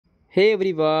Hey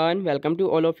everyone, welcome to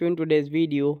all of you in today's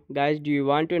video. Guys, do you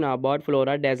want to know about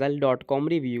Floradazzle.com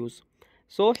reviews?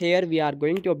 So here we are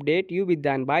going to update you with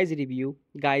the unbiased review.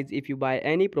 Guys, if you buy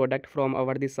any product from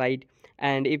our this site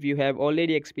and if you have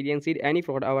already experienced any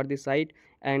fraud over this site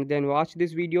and then watch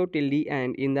this video till the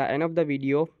end, in the end of the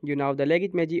video, you know the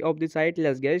legitimacy of the site.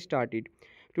 Let's get started.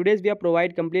 Today's we are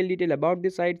provide complete detail about the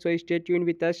site, so stay tuned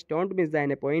with us. Don't miss the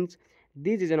any points.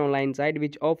 This is an online site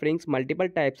which offers multiple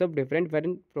types of different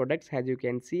products, as you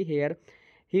can see here: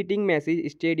 heating message,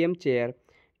 stadium chair,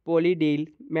 poly deal,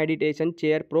 meditation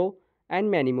chair pro, and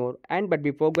many more. And but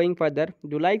before going further,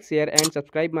 do like, share and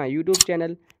subscribe my YouTube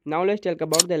channel. Now let's talk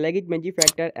about the legitimacy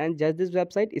factor and just this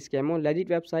website is scam on legit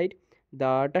website.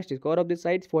 The trust score of this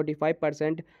site is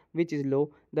 45%, which is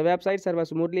low. The website server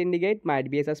smoothly indicate might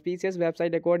be a suspicious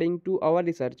website according to our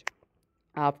research.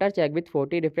 After check with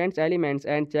 40 different elements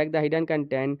and check the hidden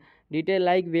content detail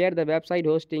like where the website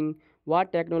hosting,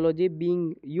 what technology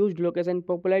being used, location,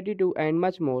 popularity to and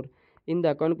much more. In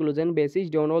the conclusion,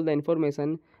 based on all the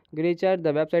information, research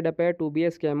the website appear to be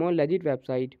a scam or legit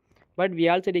website. But we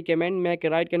also recommend make a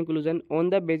right conclusion on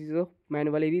the basis of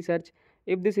manual research.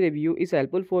 If this review is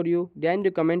helpful for you, then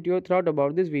you comment your thought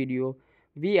about this video.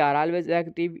 We are always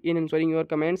active in answering your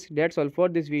comments. That's all for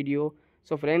this video.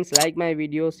 So friends, like my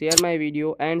video, share my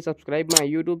video and subscribe my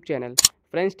YouTube channel.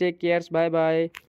 Friends, take care. Bye bye.